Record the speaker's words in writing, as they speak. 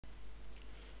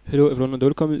Hello everyone and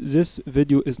welcome. This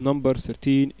video is number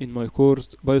 13 in my course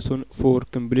Python for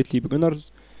completely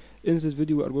beginners. In this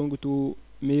video we are going to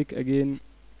make again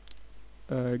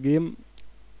a game.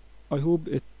 I hope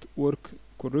it work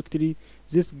correctly.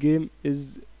 This game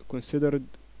is considered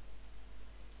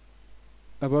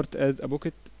apart as a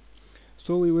bucket.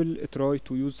 So we will try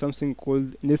to use something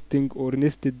called nesting or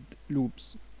nested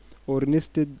loops or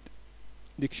nested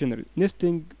dictionary.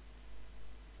 Nesting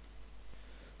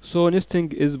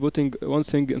is putting one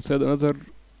thing inside another.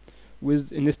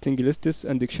 With nesting lists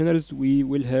and dictionaries, we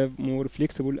will have more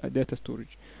flexible data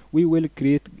storage. We will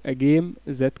create a game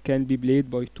that can be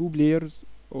played by two players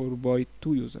or by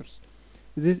two users.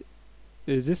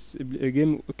 This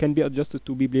game can be adjusted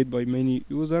to be played by many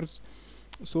users.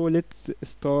 So let's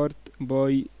start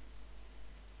by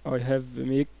I have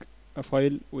make a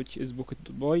file which is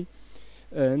bucket.py,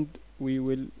 and we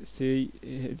will say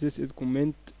this is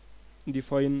comment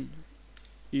define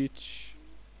each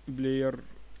player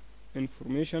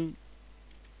information.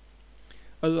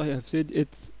 As I have said,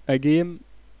 it's a game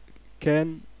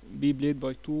can be played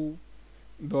by two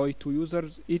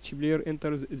users. Each player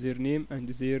enters their name and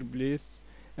their place,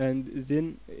 and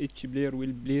then each player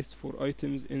will place 4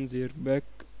 items in their back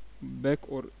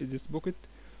or this bucket.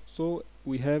 So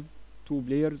we have two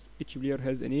players. Each player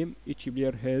has a name. Each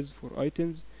player has 4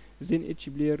 items. Then each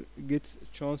player gets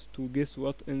a chance to guess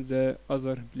what in the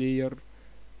other player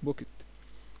bucket.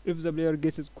 If the player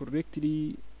guesses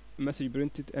correctly, message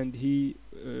printed, and he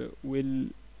will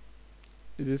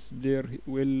this player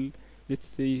will, let's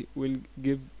say, will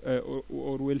give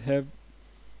or will have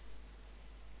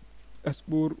a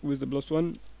score with a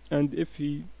 +1. And if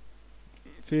he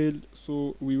fail,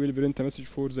 so we will print a message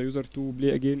for the user to play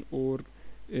again, or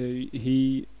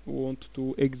he want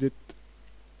to exit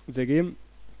the game.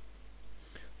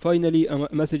 Finally, a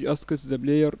message asks the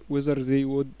player whether they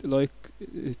would like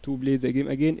to play the game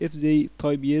again. If they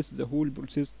type yes, the whole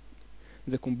process,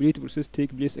 the complete process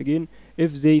take place again.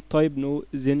 If they type no,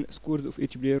 then scores of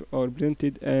each player are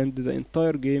printed and the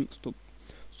entire game stop.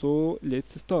 So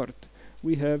let's start.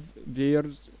 We have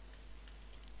players.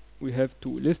 We have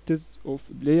two lists of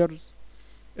players,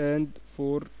 and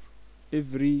for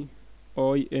every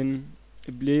I in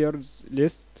a players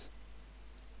list,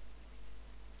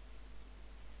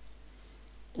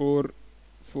 or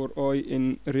for I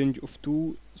in range of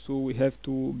 2, so we have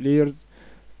two players,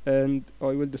 and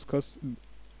I will discuss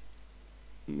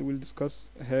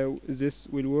how this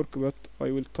will work, but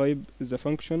I will type the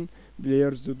function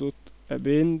players dot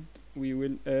append. We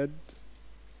will add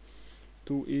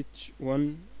to each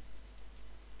one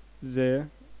the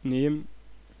name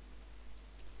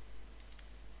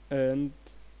and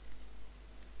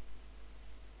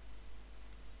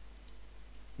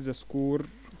the score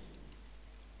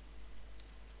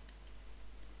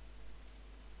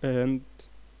and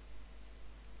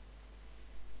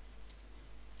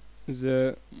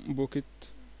the bucket.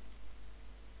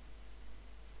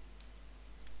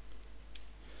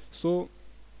 So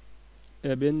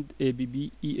append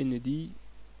append.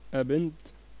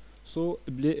 So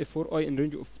play for I in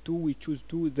range of 2, we choose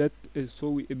 2. That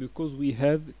because we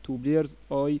have two players,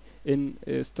 I in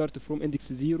start from index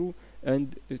 0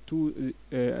 and 2,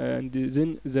 and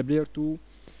then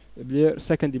the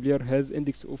second player has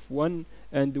index of 1,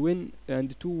 and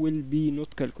 2 will be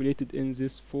not calculated in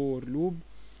this for loop.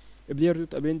 Player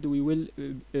dot append, we will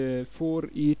for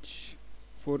each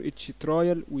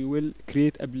trial we will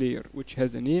create a player which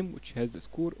has a name, which has a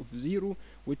score of 0,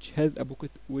 which has a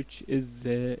bucket, which is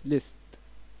the list.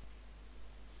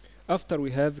 After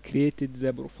we have created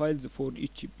the profiles for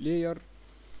each player,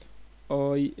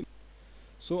 I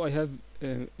have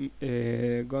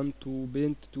gone to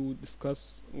Paint to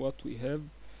discuss what we have.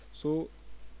 So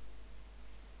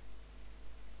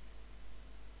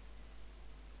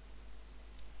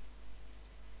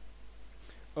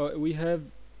we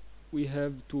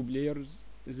have two players.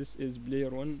 This is player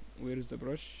 1. Where is the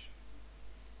brush?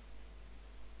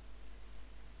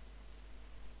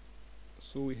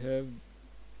 So we have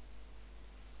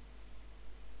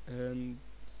and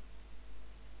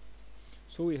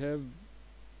so we have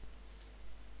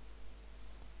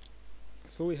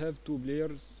two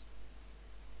players.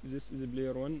 This is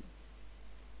player 1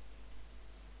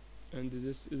 and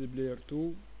this is player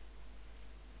 2.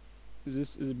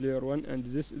 This is player 1 and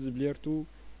this is player 2.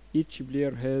 Each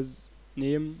player has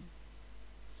name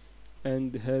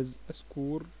and has a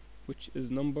score, which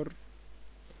is number,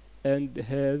 and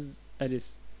has a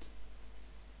list.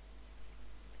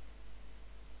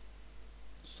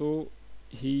 So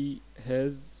he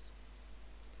has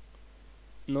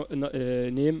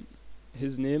name.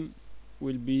 His name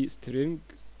will be string,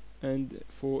 and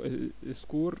for a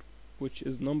score, which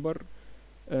is number,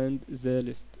 and the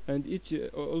list. And each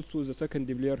also the second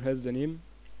player has the name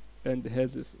and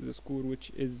has the score,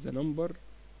 which is the number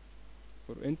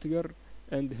or integer,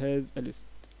 and has a list.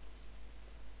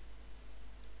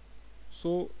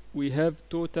 So we have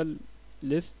total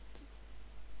list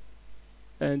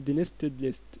and nested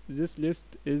list. This list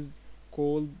is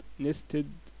called nested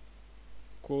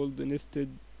nested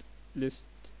list.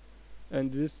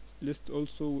 And this list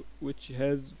also, which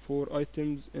has 4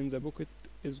 items in the bucket,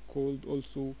 is called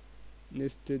also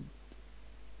nested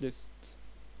list.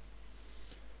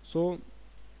 So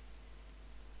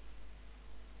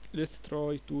let's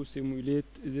try to simulate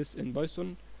this in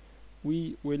Python.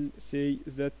 We will say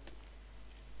that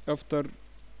after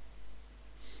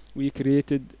we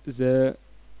created the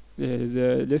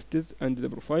lists and the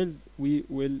profiles, we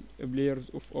will players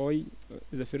of I,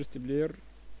 the first player,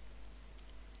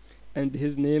 and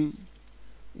his name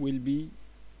will be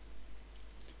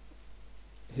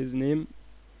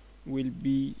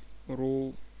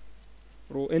row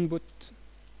input.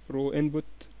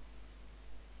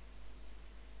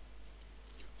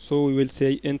 So we will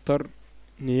say enter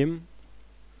name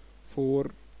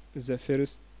for the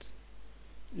first,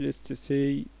 let's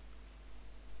say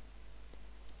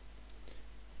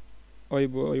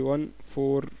I1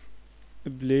 for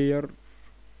player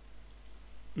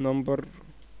number,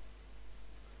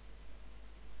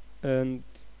 and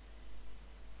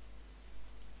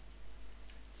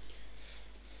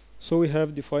so we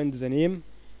have defined the name,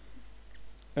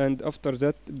 and after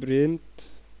that print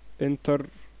enter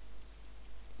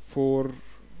for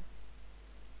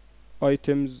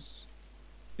items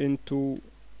into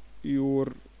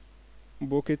your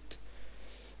bucket.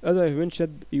 As I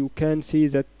mentioned, you can see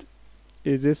that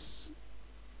this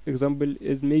example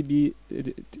is maybe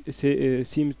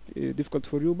seems difficult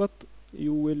for you, but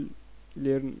you will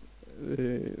learn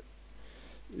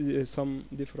some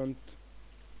different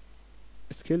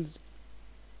skills.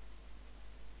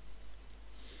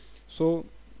 So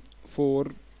for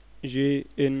j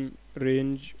in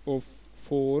range of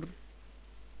 4,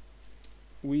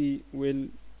 we will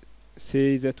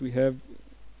say that we have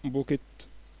bucket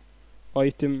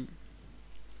item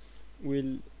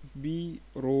will be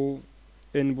row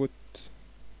input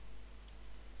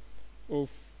of,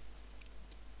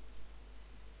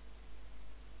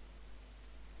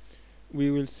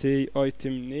 we will say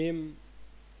item name,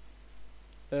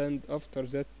 and after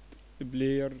that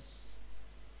players,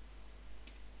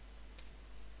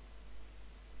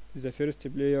 the first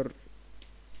player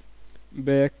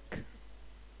back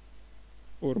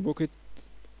or bucket.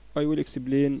 I will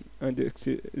explain and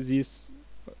these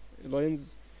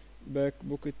lines. Back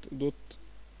bucket dot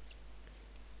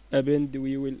append,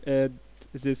 we will add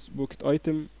this bucket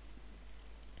item.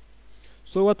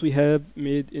 So what we have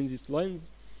made in these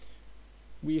lines,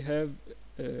 we have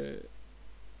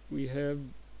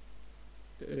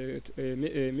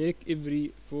make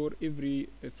for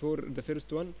the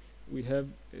first one, we have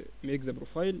make the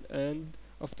profile, and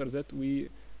after that we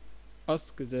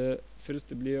ask the first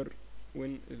player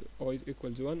when I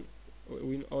equals 1,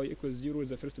 when I equals 0 is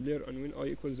the first player, and when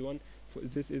I equals 1,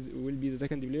 this will be the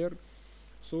second player.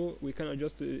 So we can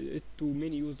adjust it to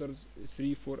many users,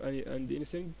 3, 4, and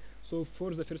anything. So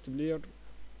for the first player,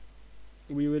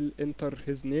 we will enter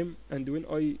his name, and when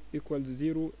I equals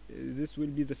 0, this will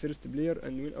be the first player,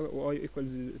 and when I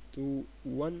equals to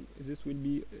 1, this will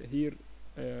be here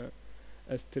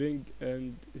a string,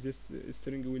 and this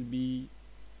string will be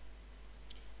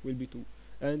 2.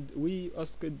 And we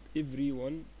asked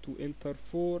everyone to enter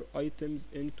 4 items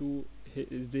into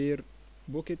their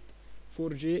bucket for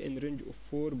j in range of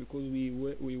 4, because we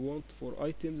want 4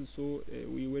 items, so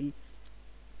we will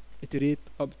iterate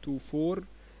up to 4.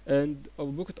 And our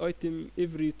bucket item,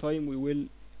 every time we will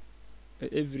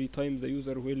every time the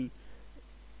user will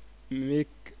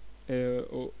make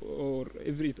or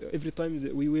every time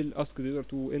we will ask the user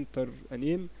to enter a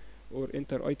name or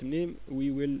enter item name,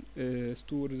 we will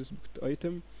store this bucket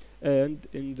item, and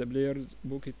in the player's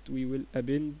bucket we will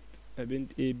append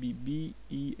append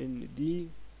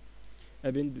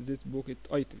append this bucket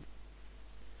item.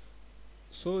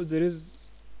 So there is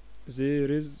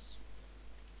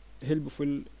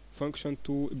helpful function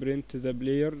to print the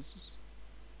player's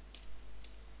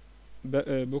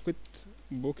bucket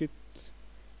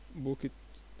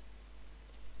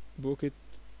bucket,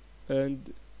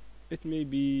 and it may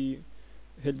be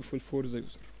helpful for the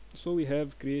user. So we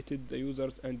have created the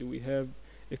users, and we have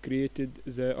created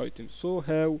the items. So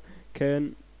how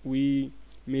can we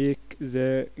make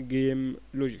the game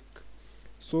logic?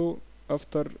 So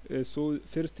after so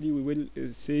firstly we will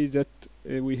say that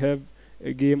we have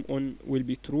game on will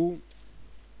be true,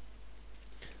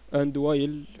 and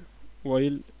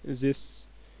while this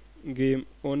game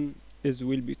on is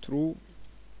will be true,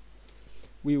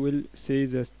 we will say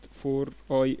that for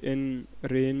I in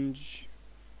range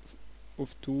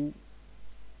of 2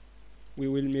 we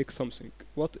will make something.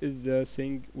 What is the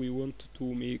thing we want to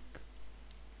make?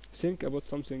 Think about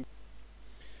something.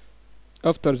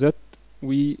 After that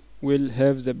we will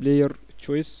have the player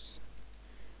choice.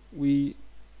 We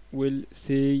will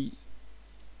say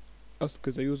ask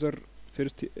the user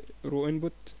first row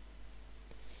input.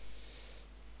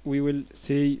 We will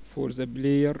say for the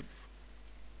player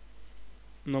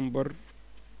number,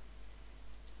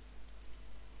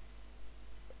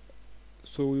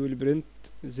 so we will print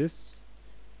this.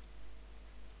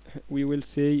 We will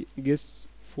say guess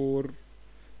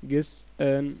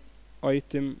an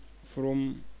item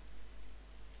from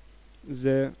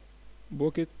the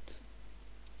bucket,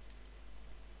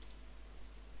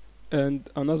 and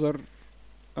another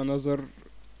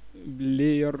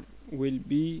player will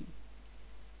be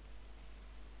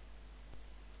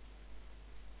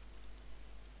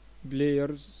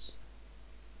players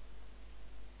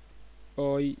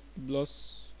I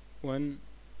plus 1.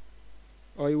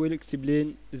 I will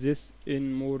explain this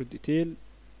in more detail,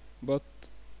 but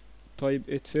type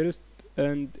it first.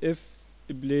 And if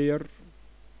a player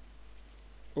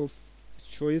of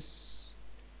choice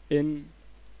in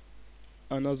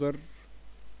another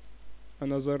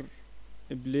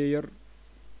player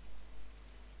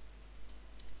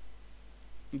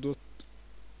dot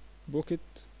bucket,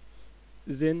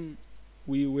 then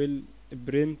we will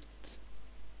print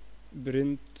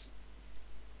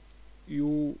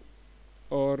you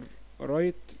are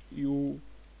right,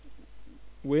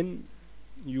 win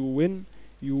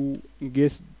you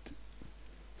guessed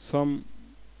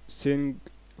something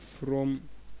from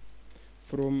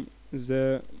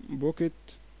the bucket.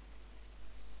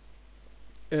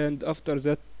 And after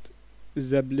that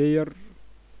the player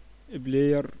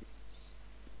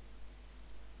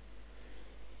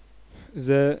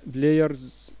the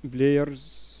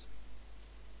players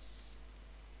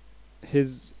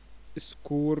his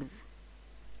score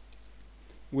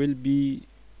will be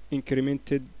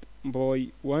incremented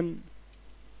by 1.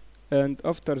 And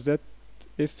after that,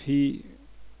 if he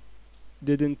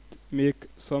didn't make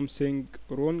something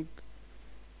wrong,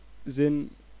 then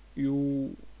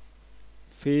you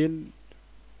fail.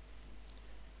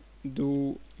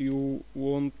 Do you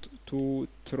want to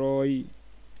try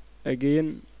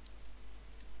again?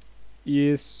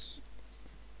 Yes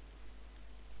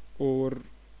or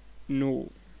no.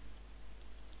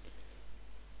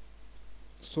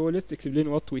 So let's explain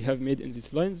what we have made in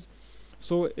these lines.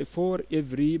 So for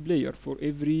every player, for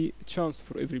every chance,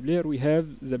 for every player, we have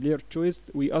the player choice.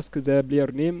 We ask the player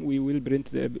name. We will print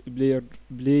the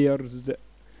player's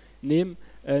name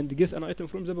and guess an item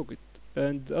from the bucket.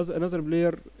 And as another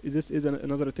player, this is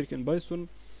another trick in Python.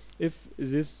 If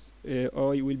this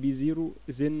I will be 0,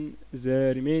 then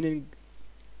the remaining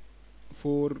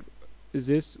for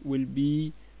this will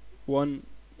be 1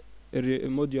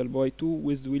 module by 2,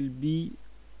 which will be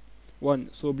 1.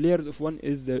 So players of 1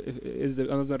 is the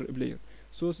another player.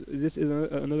 So this is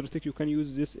another trick. You can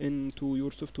use this into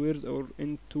your softwares or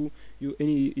into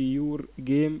your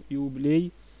game you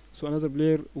play. So another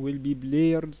player will be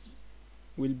players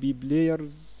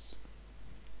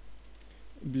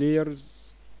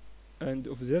and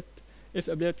of that. If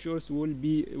a player choice will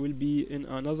be in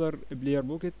another player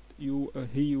bucket, he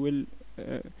will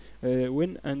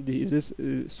win, and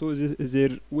there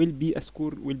will be a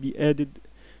score will be added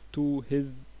to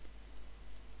his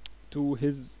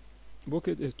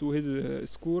bucket, to his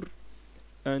score.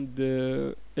 And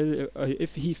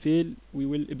if he fail, we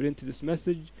will print this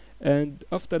message, and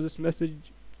after this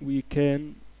message we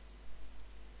can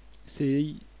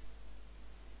say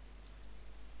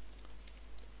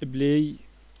play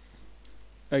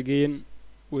again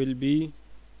will be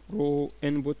row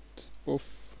input of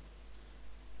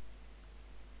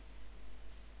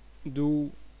do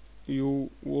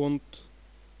you want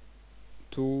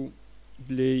to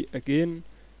play again,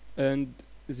 and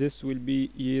this will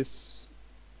be yes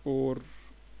or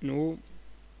no.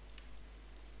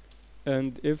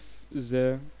 And if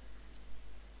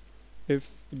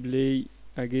play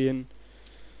again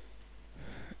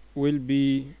will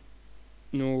be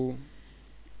no.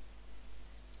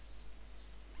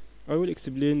 I will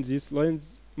explain these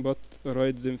lines, but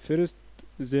write them first.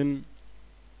 Then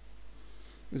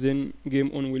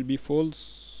game on will be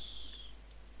false,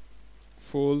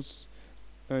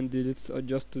 and let's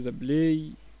adjust the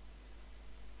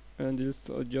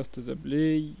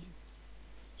play,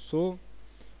 so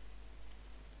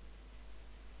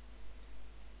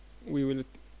we will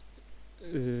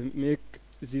make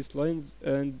these lines,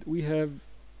 and we have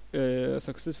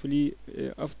successfully,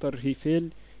 after he fail,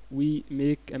 we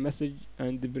make a message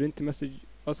and the print message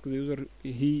ask the user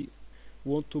he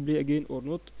want to play again or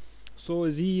not. So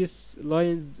these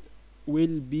lines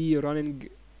will be running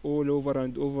all over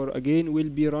and over again, will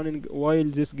be running while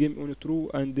this game on true,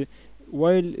 and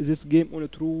while this game on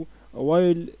true,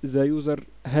 while the user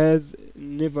has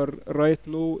never right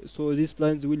no. So these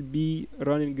lines will be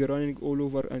running all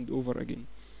over and over again,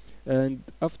 and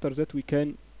after that we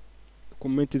can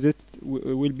comment that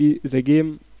will be the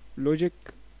game logic,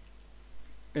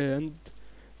 and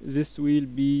this will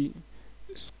be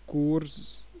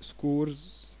scores.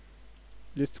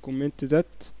 Let's comment that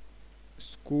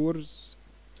scores,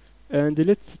 and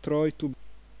let's try to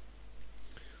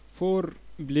for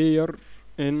player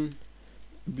in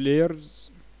players.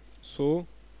 So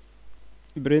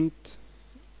print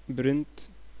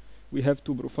we have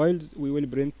two profiles. We will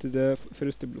print the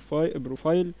first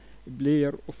profile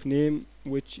player of name,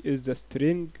 which is the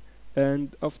string,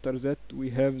 and after that we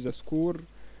have the score.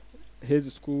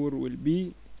 His score will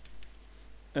be,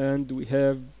 and we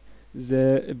have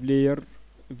the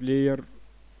player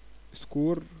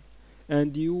score,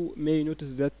 and you may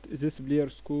notice that this player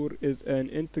score is an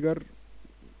integer.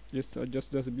 Let's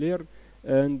adjust that player,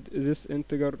 and this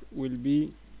integer will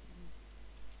be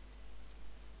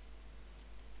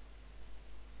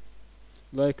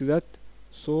like that.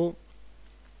 So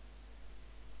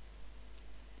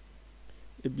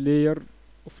a player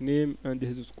of name and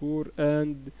his score,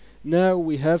 and now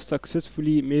we have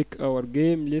successfully make our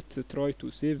game. Let's try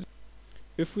to save.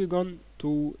 If we go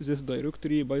to this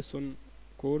directory Python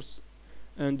course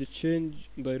and change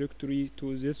directory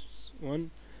to this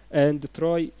one and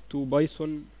try to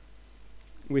Python,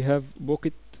 we have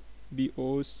bucket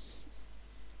BOS.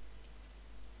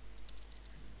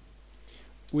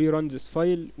 We run this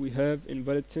file, we have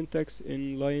invalid syntax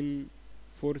in line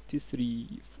 43.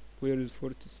 Where is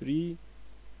 43?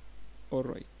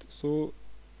 Alright, so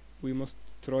we must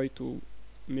try to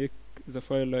make the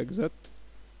file like that,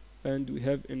 and we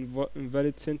have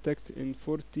invalid syntax in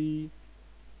 42.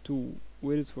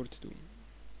 Where is 42?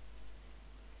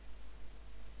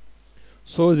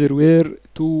 So there were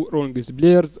two wrongs.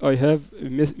 Players, I have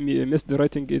missed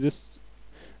writing this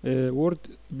word.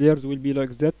 Players will be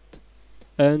like that,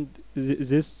 and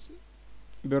this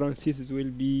parentheses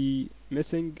will be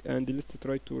missing. And let's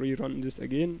try to rerun this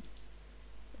again,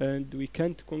 and we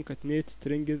can't concatenate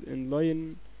strings in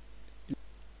line.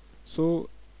 So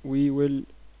we will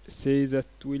say that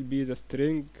will be the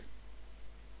string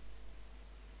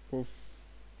of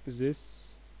this,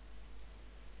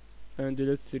 and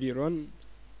let's rerun.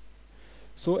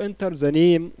 So enter the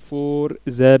name for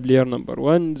the player number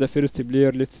one, the first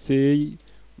player, let's say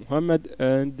Muhammad,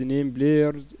 and the name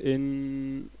players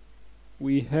in,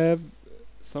 we have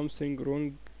something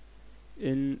wrong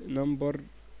in number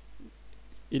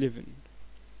 11.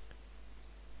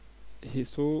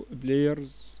 So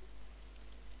players,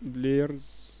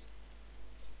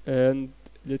 and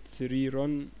let's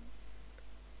rerun.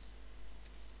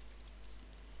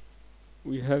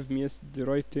 We have missed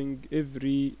writing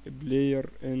every player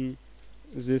in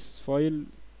this file.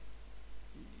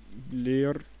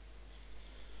 Player,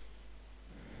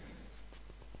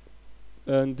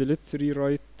 and let's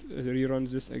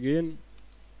rerun this again.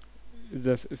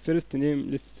 The first name,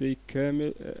 let's say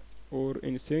Kamil, or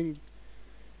anything,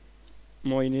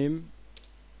 my name,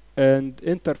 and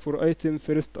enter for item.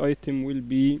 First item will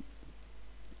be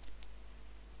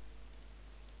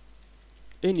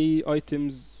any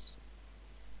items,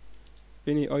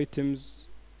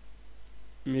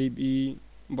 maybe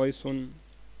Python,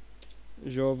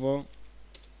 Java,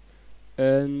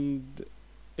 and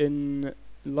in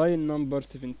line number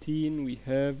 17 we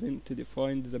haven't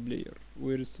defined the player.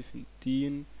 Where is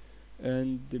 17?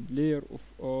 And the player of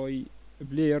I,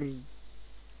 players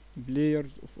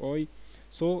of I.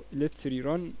 So let's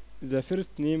rerun. The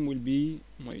first name will be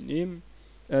my name,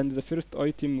 and the first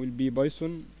item will be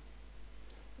Python,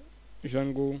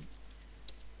 Django,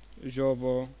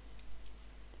 Java,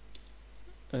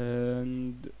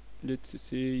 and let's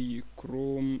say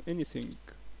Chrome, anything,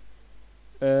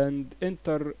 and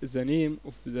enter the name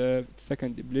of the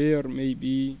second player,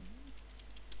 maybe,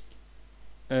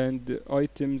 and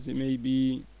items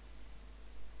maybe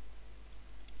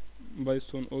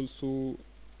Python also,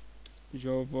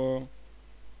 Java,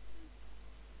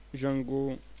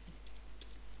 Django,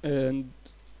 and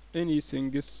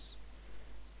anything else.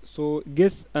 So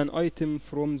guess an item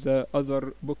from the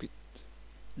other bucket.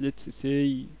 Let's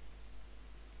say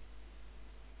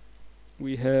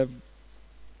we have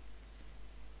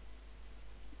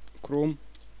Chrome,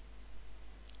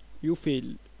 you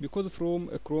fail because from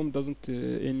Chrome doesn't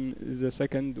in the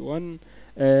second one.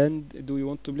 And do you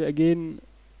want to play again?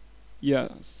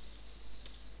 Yes.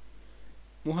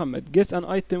 Muhammad, guess an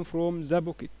item from the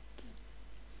pocket.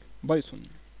 Bison,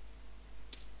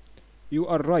 you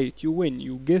are right, you win,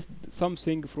 you guessed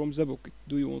something from the pocket.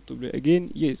 Do you want to play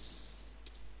again? Yes.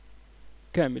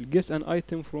 Kamil, guess an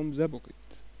item from the pocket.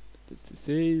 Let's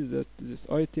say that this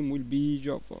item will be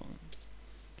Java.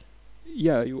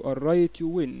 Yeah, you are right, you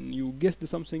win, you guessed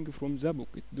something from the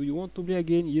pocket. Do you want to play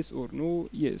again? Yes or no?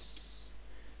 Yes.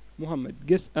 Muhammad,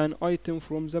 guess an item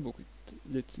from the pocket.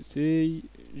 Let's say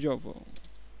Java.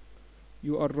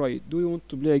 You are right. Do you want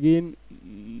to play again?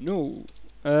 No.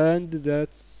 And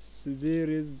that's there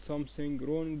is something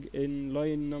wrong in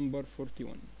line number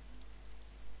 41.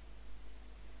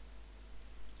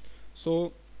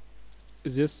 So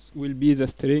this will be the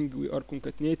string we are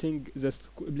concatenating. The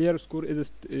player score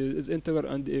is integer,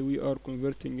 and we are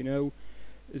converting now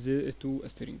to a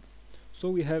string. So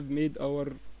we have made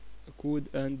our code,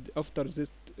 and after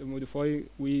this modify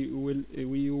we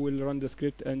will run the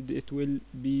script and it will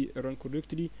be run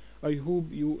correctly. I hope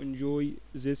you enjoy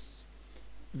this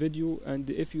video, and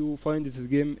if you find this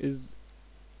game is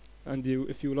and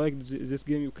if you like this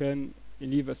game, you can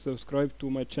leave a subscribe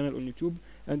to my channel on YouTube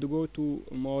and go to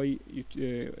my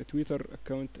Twitter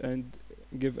account and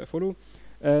give a follow,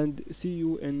 and see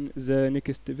you in the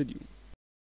next video.